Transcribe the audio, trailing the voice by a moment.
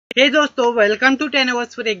हे दोस्तों, welcome to 10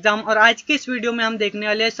 hours for exam. और आज के इस वीडियो में हम देखने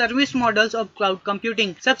वाले हैं service models of cloud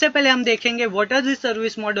computing. सबसे पहले हम देखेंगे what is the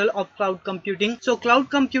service model of cloud computing. So cloud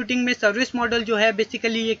computing में सर्विस मॉडल जो है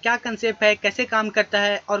बेसिकली ये क्या कंसेप्ट है, कैसे काम करता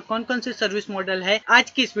है और कौन कौन से सर्विस मॉडल है, आज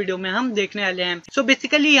की इस वीडियो में हम देखने वाले हैं। सो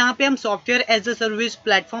बेसिकली यहाँ पे हम software as a service,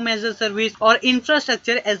 platform as a service और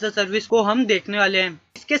इंफ्रास्ट्रक्चर एज अ सर्विस को हम देखने वाले हैं।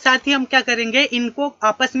 इसके साथ ही हम क्या करेंगे, इनको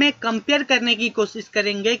आपस में कंपेयर करने की कोशिश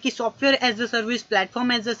करेंगे कि software as a service,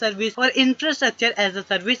 platform as a service और इंफ्रास्ट्रक्चर एज अ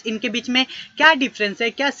सर्विस, इनके बीच में क्या डिफरेंस है,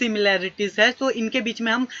 क्या सिमिलैरिटीज है। तो इनके बीच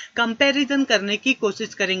में हम कंपैरिजन करने की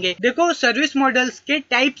कोशिश करेंगे। देखो, सर्विस मॉडल्स के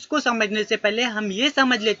टाइप्स को समझने से पहले हम ये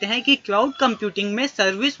समझ लेते हैं कि क्लाउड कंप्यूटिंग में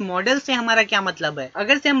सर्विस मॉडल से हमारा क्या मतलब है।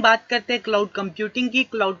 अगर से हम बात करते हैं क्लाउड कंप्यूटिंग की,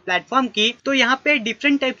 क्लाउड प्लेटफॉर्म की, तो यहाँ पे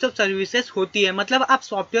डिफरेंट टाइप्स ऑफ सर्विसेज होती है। मतलब आप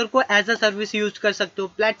सॉफ्टवेयर को एज अ सर्विस यूज कर सकते हो,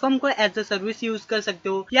 प्लेटफॉर्म को एज अ सर्विस यूज कर सकते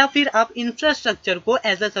हो, या फिर आप इंफ्रास्ट्रक्चर को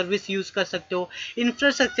एज अ सर्विस यूज कर सकते हो।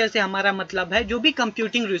 इंफ्रास्ट्रक्चर से हमारा मतलब है जो भी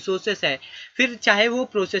कंप्यूटिंग रिसोर्सेस है, फिर चाहे वो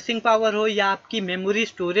प्रोसेसिंग पावर हो या आपकी मेमोरी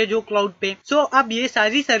स्टोरेज हो क्लाउड पे। सो आप ये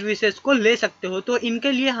सारी सर्विसेज को ले सकते हो। तो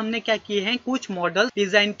इनके लिए हमने क्या किए हैं, कुछ मॉडल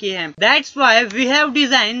डिजाइन किए हैं। That's why we have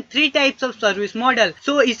design 3 types of service model.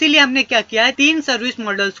 सो इसीलिए हमने क्या किया है, 3 सर्विस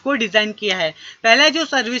मॉडल्स को डिजाइन किया है। पहला जो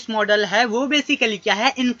सर्विस मॉडल है वो बेसिकली क्या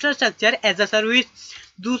है, इंफ्रास्ट्रक्चर एज अ सर्विस।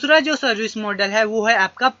 दूसरा जो सर्विस मॉडल है वो है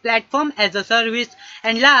आपका platform as a service.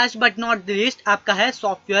 And last but not the least आपका है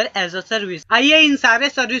सॉफ्टवेयर एज अ सर्विस। आइए इन सारे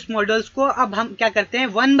सर्विस मॉडल्स को अब हम क्या करते हैं,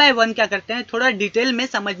 वन बाय वन क्या करते हैं, थोड़ा डिटेल में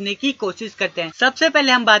समझने की कोशिश करते हैं। सबसे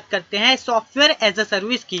पहले हम बात करते हैं सॉफ्टवेयर एज अ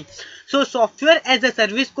सर्विस की। So software as a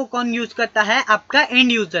service को कौन यूज करता है, आपका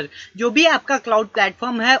एंड यूजर। जो भी आपका क्लाउड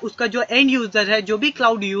प्लेटफॉर्म है उसका जो एंड यूजर है, जो भी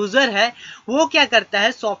क्लाउड यूजर है, वो क्या करता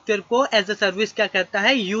है, सॉफ्टवेयर को एज अ सर्विस क्या करता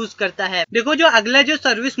है, यूज करता है। देखो, जो अगला जो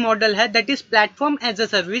सर्विस मॉडल है that is platform as a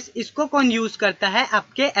service, इसको कौन यूज करता है,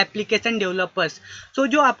 आपके एप्लीकेशन डेवलपर्स। सो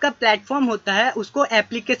जो आपका प्लेटफॉर्म होता है उसको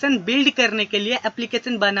एप्लीकेशन बिल्ड करने के लिए,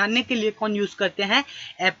 एप्लीकेशन बनाने के लिए कौन यूज करते हैं,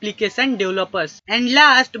 application developers. And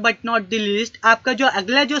last but not the least आपका जो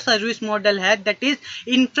अगला जो सर्विस मॉडल है that is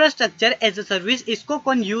infrastructure as a service. इसको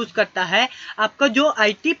कौन यूज करता है, आपका जो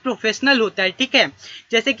आईटी प्रोफेशनल होता है, ठीक है,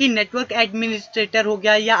 जैसे कि नेटवर्क एडमिनिस्ट्रेटर हो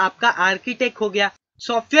गया या आपका आर्किटेक्ट हो गया।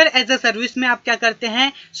 सॉफ्टवेयर एज अ सर्विस में आप क्या करते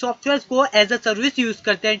हैं, सॉफ्टवेयर को एज अ सर्विस यूज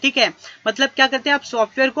करते हैं, ठीक है। मतलब क्या करते हैं, आप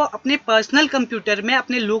सॉफ्टवेयर को अपने पर्सनल कंप्यूटर में,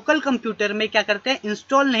 अपने लोकल कंप्यूटर में क्या करते हैं,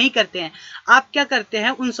 इंस्टॉल नहीं करते हैं। आप क्या करते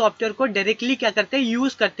हैं, उन सॉफ्टवेयर को डायरेक्टली क्या करते हैं,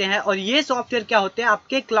 यूज करते हैं। और ये सॉफ्टवेयर क्या होते हैं,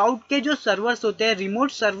 आपके क्लाउड के जो सर्वर्स होते हैं,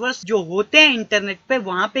 रिमोट सर्वर्स जो होते हैं इंटरनेट पे,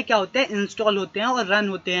 वहां पे क्या होते हैं, इंस्टॉल होते हैं और रन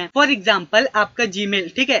होते हैं। फॉर एग्जाम्पल आपका जीमेल,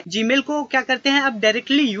 ठीक है, जीमेल को क्या करते हैं, आप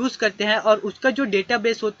डायरेक्टली यूज करते हैं और उसका जो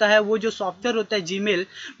डेटाबेस होता है, वो जो सॉफ्टवेयर होता है जीमेल,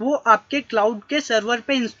 वो आपके क्लाउड के सर्वर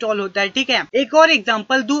पे इंस्टॉल होता है, ठीक है। एक और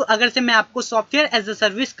एग्जांपल दूं अगर से मैं आपको सॉफ्टवेयर एज अ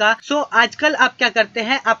सर्विस का। सो आजकल आप क्या करते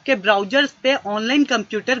हैं, आपके ब्राउजर्स पे ऑनलाइन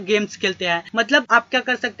कंप्यूटर गेम्स खेलते हैं। मतलब आप क्या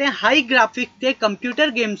कर सकते हैं, हाई ग्राफिक्स के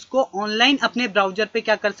कंप्यूटर गेम्स को ऑनलाइन अपने ब्राउजर पे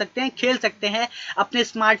क्या कर सकते हैं, खेल सकते हैं। अपने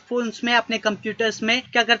स्मार्टफोन्स में, अपने कंप्यूटर्स में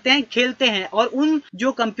क्या करते हैं, खेलते हैं। और उन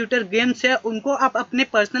जो कंप्यूटर गेम्स है उनको आप अपने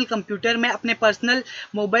पर्सनल कंप्यूटर में, अपने पर्सनल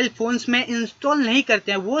मोबाइल फोन्स में इंस्टॉल नहीं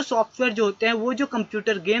करते हैं। वो सॉफ्टवेयर जो होते हैं, वो जो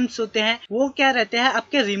कंप्यूटर गेम्स होते हैं, वो क्या रहते हैं,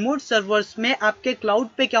 आपके रिमोट सर्वर्स में, आपके क्लाउड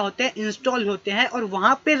पे क्या होते हैं, इंस्टॉल होते हैं और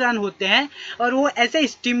वहां पे रन होते हैं। और वो ऐसे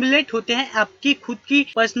स्टिमुलेट होते हैं आपकी खुद की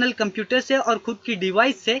पर्सनल कंप्यूटर से और खुद की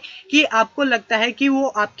डिवाइस से, कि आपको लगता है कि वो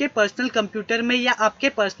आपके पर्सनल कंप्यूटर में या आपके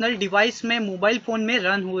पर्सनल डिवाइस में, मोबाइल फोन में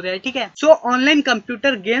रन हो रहा है, ठीक है। सो ऑनलाइन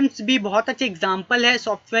कंप्यूटर गेम्स भी बहुत अच्छे एग्जाम्पल है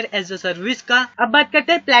सॉफ्टवेयर एज अ सर्विस का। अब बात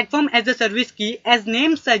करते हैं प्लेटफॉर्म एज अ सर्विस की। एज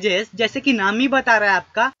नेम सजेस्ट, जैसे कि नाम ही बता रहा है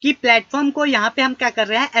आपका, कि प्लेटफॉर्म को यहाँ पे हम क्या कर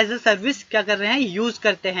रहे हैं, एज अ सर्विस क्या कर रहे हैं, यूज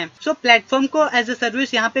करते हैं। सो प्लेटफॉर्म को एज अ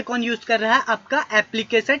सर्विस यहाँ पे कौन यूज कर रहा है, आपका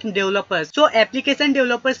एप्लीकेशन डेवलपर्स। सो एप्लीकेशन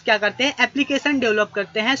डेवलपर्स क्या करते हैं, एप्लीकेशन डेवलप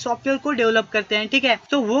करते हैं, सॉफ्टवेयर को डेवलप करते हैं, ठीक है।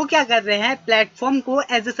 तो वो क्या कर रहे हैं, प्लेटफॉर्म को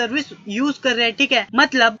एज अ सर्विस यूज कर रहे हैं, ठीक है।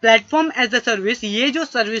 मतलब प्लेटफॉर्म एज अ सर्विस, ये जो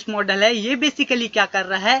सर्विस मॉडल है ये बेसिकली क्या कर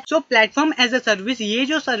रहा है। सो प्लेटफॉर्म एज अ सर्विस, ये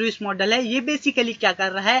जो सर्विस मॉडल है ये बेसिकली क्या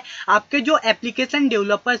कर रहा है, आपके जो एप्लीकेशन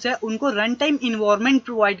डेवलपर्स है उनको रन टाइम इन्वायरमेंट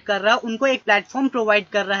प्रोवाइड कर रहा है, उनको एक प्लेटफॉर्म प्रोवाइड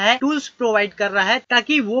कर रहा है, टूल्स प्रोवाइड कर रहा है,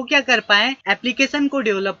 ताकि वो क्या कर पाए, एप्लीकेशन को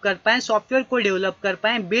डेवलप कर पाए, सॉफ्टवेयर को डेवलप कर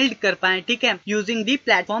पाए, बिल्ड कर पाए, ठीक है, using the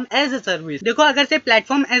platform as a service. देखो, अगर से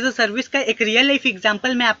प्लेटफॉर्म एज अ सर्विस का एक रियल लाइफ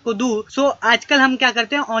एग्जांपल मैं आपको दूं, सो आजकल हम क्या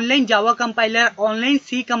करते हैं, online Java compiler, online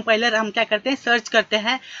see compiler हम क्या करते हैं, सर्च करते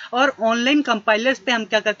हैं और ऑनलाइन कंपाइलर्स पे हम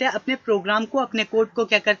क्या करते हैं, अपने प्रोग्राम को, अपने कोड को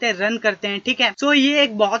क्या करते हैं, रन करते हैं, ठीक है। सो ये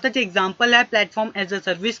एक बहुत अच्छा एग्जांपल है प्लेटफॉर्म एज अ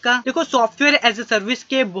सर्विस का। देखो, सॉफ्टवेयर एज अ सर्विस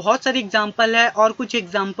के बहुत सारे एग्जांपल है है और कुछ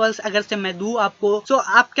एग्जांपल्स अगर से मैं दूं आपको, तो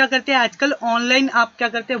आप क्या करते हैं आजकल ऑनलाइन, आप क्या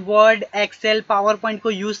करते हैं वर्ड, एक्सेल, पावर पॉइंट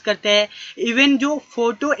को यूज करते हैं। इवन जो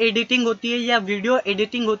फोटो एडिटिंग होती है या वीडियो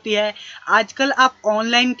एडिटिंग होती है आजकल आप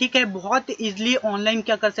ऑनलाइन, ठीक है, बहुत इजिली ऑनलाइन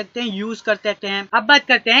क्या कर सकते हैं, यूज कर सकते हैं। अब बात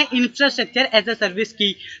करते हैं इंफ्रास्ट्रक्चर एज अ सर्विस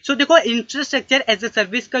की। सो देखो, इंफ्रास्ट्रक्चर एज अ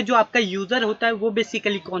सर्विस का जो आपका यूजर होता है वो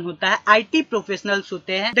बेसिकली कौन होता है, आईटी प्रोफेशनल्स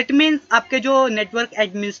होते हैं। दैट मीन्स आपके जो नेटवर्क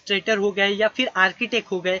एडमिनिस्ट्रेटर हो गए या फिर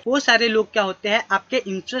आर्किटेक्ट हो गए, वो सारे लोग क्या होते हैं, आपके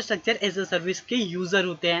इंफ्रास्ट्रक्चर एज अ सर्विस के यूजर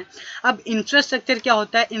होते हैं। अब इंफ्रास्ट्रक्चर क्या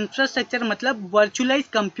होता है, इंफ्रास्ट्रक्चर मतलब वर्चुअलाइज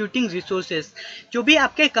कंप्यूटिंग रिसोर्सेस। जो भी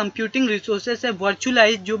आपके कंप्यूटिंग रिसोर्सेस है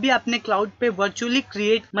वर्चुअलाइज, जो भी आपने क्लाउड पे वर्चुअली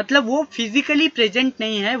क्रिएट, मतलब वो फिजिकली प्रेजेंट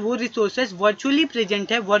नहीं है, वो रिसोर्सेस वर्चुअली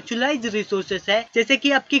प्रेजेंट है, वर्चुअलाइज रिसोर्सेस है। जैसे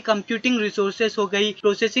कि आपकी कंप्यूटिंग रिसोर्सेस हो गई,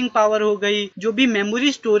 प्रोसेसिंग पावर हो गई, जो भी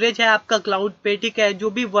मेमोरी स्टोरेज है आपका क्लाउड पे, ठीक है, जो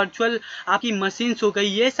भी वर्चुअल आपकी मशीन्स हो गई,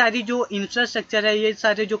 ये सारी जो इंफ्रास्ट्रक्चर है, ये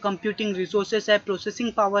सारे जो कंप्यूटिंग रिसोर्सेस है,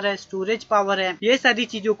 प्रोसेसिंग पावर है, स्टोरेज पावर है, ये सारी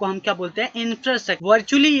चीजों को हम क्या बोलते हैं, इंफ्रास्ट्रक्चर।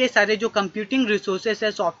 वर्चुअली ये सारे जो कंप्यूटिंग रिसोर्सेस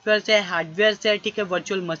है, सॉफ्टवेयर है, हार्डवेयर है, ठीक है,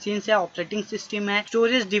 वर्चुअल मशीन है, ऑपरेटिंग सिस्टम है,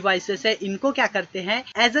 स्टोरेज डिवाइसेस है, इनको क्या करते हैं,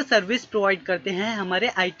 एज अ सर्विस प्रोवाइड करते हैं हमारे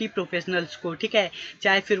आईटी प्रोफेशनल्स को, ठीक है,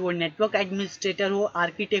 चाहे फिर वो नेटवर्क एडमिनिस्ट्रेटर हो,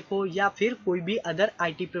 आर्किटेक्ट हो या फिर कोई भी अदर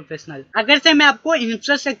आईटी प्रोफेशनल। अगर से मैं आपको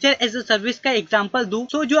इंफ्रास्ट्रक्चर एज अ सर्विस का एग्जांपल दूं,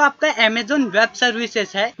 तो जो आपका अमेज़न वेब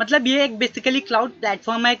सर्विसेज है, मतलब ये एक बेसिकली क्लाउड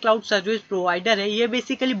प्लेटफॉर्म है, क्लाउड सर्विस प्रोवाइडर है, ये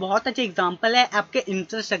बेसिकली बहुत अच्छा एग्जांपल है आपके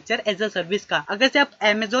इंफ्रास्ट्रक्चर एज अ सर्विस का। अगर से आप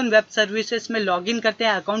अमेज़न वेब सर्विसेज में लॉग इन करते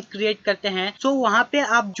हैं, अकाउंट क्रिएट करते हैं, तो वहां पे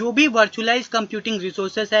आप जो भी वर्चुअलाइज कंप्यूटिंग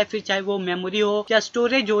रिसोर्सेस है, फिर चाहे वो मेमोरी हो या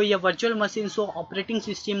स्टोरेज हो या वर्चुअल मशीन हो, ऑपरेटिंग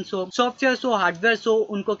सिस्टम हो, सॉफ्टवेयर हो, हार्डवेयर हो,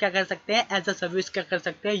 उनको क्या कर सकते हैं, एज अ सर्विस क्या कर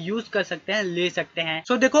सकते हैं, यूज कर सकते हैं, ले सकते हैं।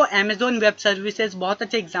 सो देखो, अमेज़न वेब सर्विसेज बहुत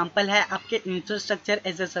अच्छा एग्जांपल है आपके infrastructure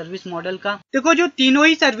as a service model का। देखो, जो तीनों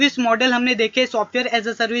ही सर्विस मॉडल हमने देखे, software as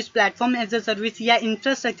a service, platform as a service या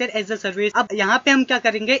इंफ्रास्ट्रक्चर एज अ सर्विस, अब यहाँ पे हम क्या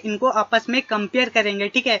करेंगे, इनको आपस में कंपेयर करेंगे,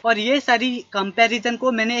 ठीक है, और ये सारी कंपैरिजन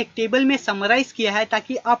को मैंने एक टेबल में समराइज किया है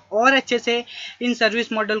ताकि आप और अच्छे से इन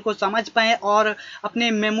सर्विस मॉडल को समझ पाएं और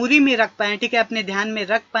अपने मेमोरी में रख पाएं, ठीक है, अपने ध्यान में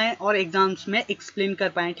रख पाएं और एग्जाम्स में एक्सप्लेन कर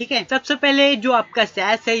पाएं, ठीक है। सबसे पहले जो आपका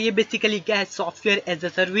सैस है, ये बेसिकली क्या है, सॉफ्टवेयर एज अ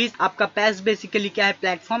सर्विस। आपका पैस बेसिकली क्या है,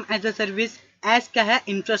 platform as a service. S क्या है,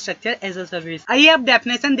 इंफ्रास्ट्रक्चर एज अ सर्विस। आइए आप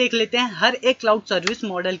डेफिनेशन देख लेते हैं हर एक क्लाउड सर्विस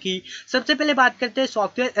मॉडल की। सबसे पहले बात करते हैं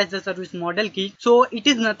software as a service model की। So it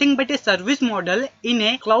is nothing but a service model in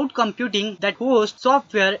A cloud computing that host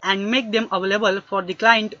software and make them available for the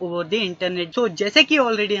client over the internet. सो जैसे कि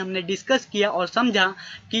already हमने discuss किया और समझा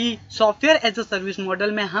कि software as a service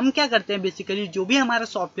model में हम क्या करते हैं, बेसिकली जो भी हमारा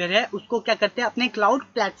सॉफ्टवेयर है उसको क्या करते हैं, अपने क्लाउड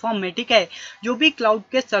प्लेटफॉर्म में, ठीक है, जो भी क्लाउड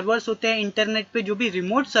के सर्वर्स होते हैं इंटरनेट पे, जो भी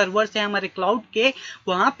रिमोट सर्वर्स है हमारे क्लाउड के,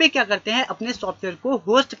 वहां पे क्या करते हैं, अपने सॉफ्टवेयर को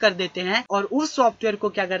होस्ट कर देते हैं और उस सॉफ्टवेयर को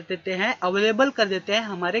क्या कर देते हैं, अवेलेबल कर देते हैं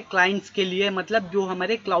हमारे क्लाइंट्स के लिए, मतलब जो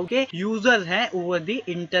हमारे क्लाउड के यूजर हैं ओवर द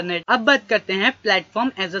इंटरनेट। अब बात करते हैं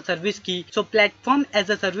प्लेटफॉर्म एज अ सर्विस की। सो platform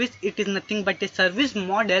as a service it is nothing but a service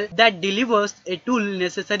model that delivers a tool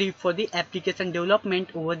necessary for the application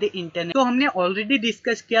development over the internet. तो हमने already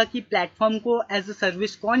discuss किया कि platform को एज अ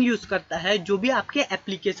सर्विस कौन use करता है, जो भी आपके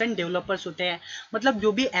एप्लीकेशन डेवलपर्स होते हैं, मतलब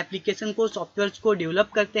जो भी एप्लीकेशन को, सॉफ्टवेयर को डेवलप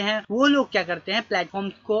करते हैं, वो लोग क्या करते हैं, प्लेटफॉर्म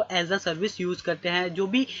को एज अ सर्विस यूज करते हैं। जो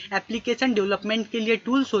भी एप्लीकेशन डेवलपमेंट के लिए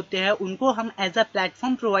टूल्स होते हैं उनको हम एज अ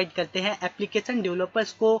प्लेटफॉर्म प्रोवाइड करते हैं एप्लीकेशन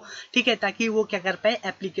डेवलपर्स को, ठीक है, ताकि वो क्या कर पाए,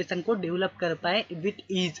 एप्लीकेशन को डेवलप कर पाए विद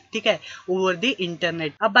ईज, ठीक है, ओवर द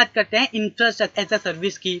इंटरनेट। अब बात करते हैं इंफ्रास्ट्रक्चर एज अ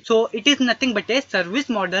सर्विस की। So it is nothing but a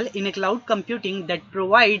service model in A cloud computing that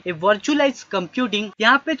provide a virtualised computing.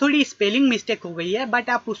 यहाँ पे थोड़ी स्पेलिंग मिस्टेक हो गई है, बट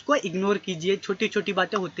आप उसको इग्नोर कीजिए, छोटी छोटी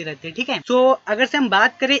बातें होती रहती है, ठीक है। सो अगर से हम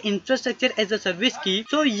बात करें इंफ्रास्ट्रक्चर एज अ सर्विस की,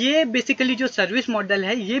 तो ये बेसिकली जो सर्विस मॉडल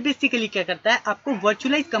है, ये बेसिकली क्या करता है, आपको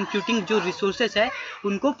वर्चुअलाइज कंप्यूटिंग जो रिसोर्सेस है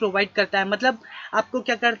उनको प्रोवाइड करता है। मतलब आपको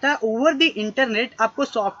क्या करता है, ओवर द इंटरनेट आपको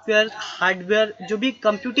सॉफ्टवेयर, हार्डवेयर, जो भी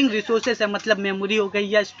कंप्यूटिंग रिसोर्सेस है, मतलब मेमोरी हो गई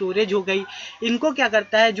या स्टोरेज हो गई, इनको क्या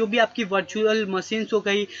करता है, जो भी आपकी वर्चुअल मशीन्स हो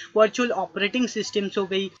गई, वर्चुअल ऑपरेटिंग सिस्टम्स हो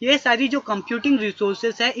गई, ये सारी जो कंप्यूटिंग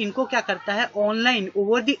रिसोर्सेस है, इनको क्या करता है, ऑनलाइन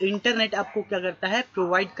ओवर द इंटरनेट आपको क्या करता है,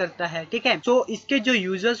 प्रोवाइड करता है, ठीक है। तो इसके जो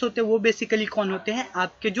यूजर्स होते हैं वो बेसिकली कौन होते हैं,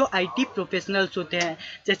 आपके जो आईटी प्रोफेशनल्स होते हैं,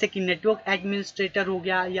 जैसे कि नेटवर्क एडमिनिस्ट्रेटर हो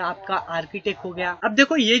गया या आपका आर्किटेक्ट हो गया। अब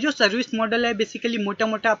देखो, ये जो सर्विस मॉडल है, बेसिकली मोटा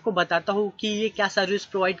मोटा आपको बताता हूँ कि ये क्या सर्विस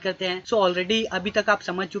प्रोवाइड करते हैं। सो ऑलरेडी अभी तक आप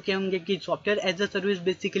समझ चुके होंगे कि software as a service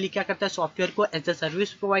basically क्या करता है, सॉफ्टवेयर को एज अ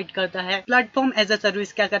सर्विस प्रोवाइड करता है। प्लेटफॉर्म एज अ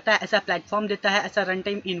सर्विस क्या करता है, ऐसा प्लेटफॉर्म देता है, ऐसा रन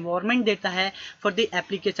टाइम इन्वायरमेंट देता है for the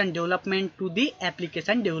application development to the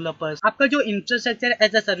application developers. आपका जो infrastructure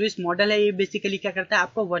as a service model model है ये बेसिकली क्या करता है,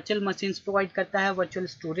 आपको वर्चुअल मशीन्स प्रोवाइड करता है, वर्चुअल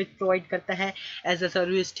स्टोरेज प्रोवाइड करता है एज अ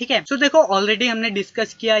सर्विस। ठीक है, सो देखो ऑलरेडी हमने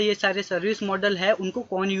डिस्कस किया ये सारे सर्विस मॉडल है उनको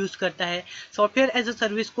कौन यूज करता है। सॉफ्टवेयर एज अ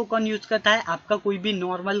सर्विस को कौन यूज करता है, आपका कोई भी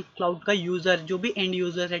नॉर्मल क्लाउड का यूजर, जो भी एंड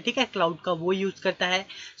यूजर है, ठीक है, क्लाउड का, वो यूज करता है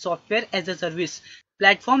software as a service.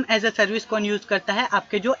 Platform as a service कौन यूज करता है,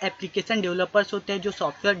 आपके जो एप्लीकेशन डेवलपर्स होते हैं, जो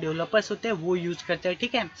सॉफ्टवेयर डेवलपर्स होते हैं, वो यूज करते हैं।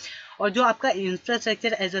 ठीक है, और जो आपका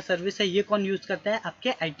इंफ्रास्ट्रक्चर एज अ सर्विस है ये कौन यूज करता है, आपके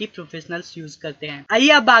आईटी प्रोफेशनल्स यूज करते हैं। आइए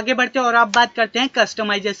अब आगे बढ़ते हैं और आप बात करते हैं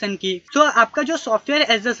कस्टमाइजेशन की। तो आपका जो सॉफ्टवेयर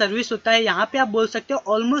एज अ सर्विस होता है यहाँ पे आप बोल सकते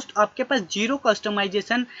हो ऑलमोस्ट आपके पास जीरो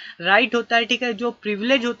कस्टमाइजेशन राइट होता है। ठीक है, जो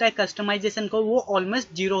प्रिविलेज होता है कस्टमाइजेशन को वो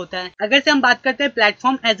ऑलमोस्ट जीरो होता है। अगर से हम बात करते हैं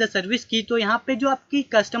प्लेटफॉर्म एज अ सर्विस की, तो यहाँ पे जो आपकी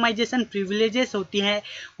कस्टमाइजेशन प्रिविलेजेस होती है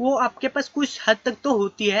वो आपके पास कुछ हद तक तो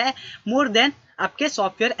होती है, मोर देन आपके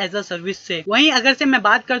सॉफ्टवेयर एज अ सर्विस से। वहीं अगर से मैं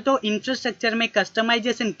बात करता हूँ इंफ्रास्ट्रक्चर में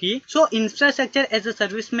कस्टमाइजेशन की, सो इंफ्रास्ट्रक्चर एज अ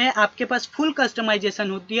सर्विस में आपके पास फुल कस्टमाइजेशन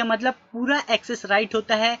होती है, मतलब पूरा एक्सेस राइट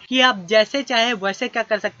होता है कि आप जैसे चाहे वैसे क्या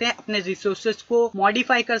कर सकते हैं, अपने रिसोर्सेज को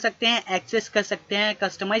मॉडिफाई कर सकते हैं, एक्सेस कर सकते हैं,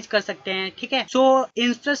 कस्टमाइज कर सकते हैं। ठीक है, सो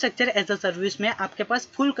इंफ्रास्ट्रक्चर एज अ सर्विस में आपके पास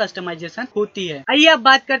फुल कस्टमाइजेशन होती है। आइए अब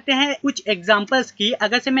बात करते हैं कुछ एग्जाम्पल्स की।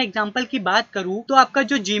 अगर से मैं एग्जाम्पल की बात करूँ तो आपका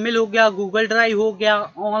जो जीमेल हो गया, गूगल ड्राइव हो गया,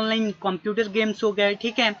 ऑनलाइन कंप्यूटर गेम हो गए,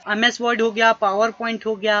 ठीक है, MS वर्ड हो गया, पावर पॉइंट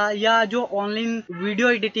हो गया, या जो ऑनलाइन वीडियो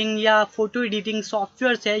एडिटिंग या फोटो एडिटिंग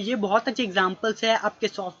सॉफ्टवेयर है, ये बहुत अच्छे एग्जांपल्स है आपके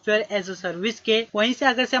सॉफ्टवेयर एज अ सर्विस के। वहीं से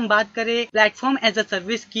अगर से हम बात करें प्लेटफॉर्म एज अ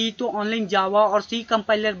सर्विस की, तो ऑनलाइन जावा और सी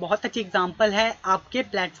कंपाइलर बहुत अच्छे एग्जांपल है आपके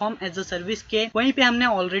प्लेटफॉर्म एज अ सर्विस के। वहीं पे हमने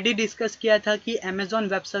ऑलरेडी डिस्कस किया था कि अमेजॉन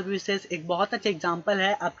वेब सर्विसेज एक बहुत अच्छा एग्जांपल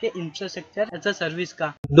है आपके इंफ्रास्ट्रक्चर एज अ सर्विस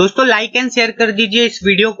का। दोस्तों लाइक एंड शेयर कर दीजिए इस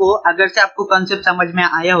वीडियो को। अगर से आपको कॉन्सेप्ट समझ में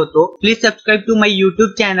आया हो तो please subscribe to my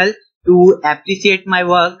YouTube channel to appreciate my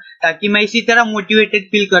work, ताकि मैं इसी तरह मोटिवेटेड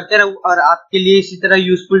फील करते रहूं और आपके लिए इसी तरह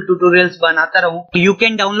यूजफुल ट्यूटोरियल्स बनाता रहूं। You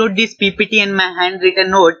can download this PPT and my hand written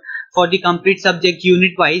note for the complete subject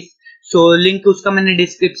unit wise. So link उसका मैंने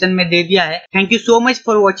डिस्क्रिप्शन में दे दिया है। Thank you so much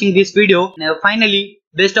for watching this video. Finally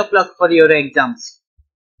best of luck for your exams.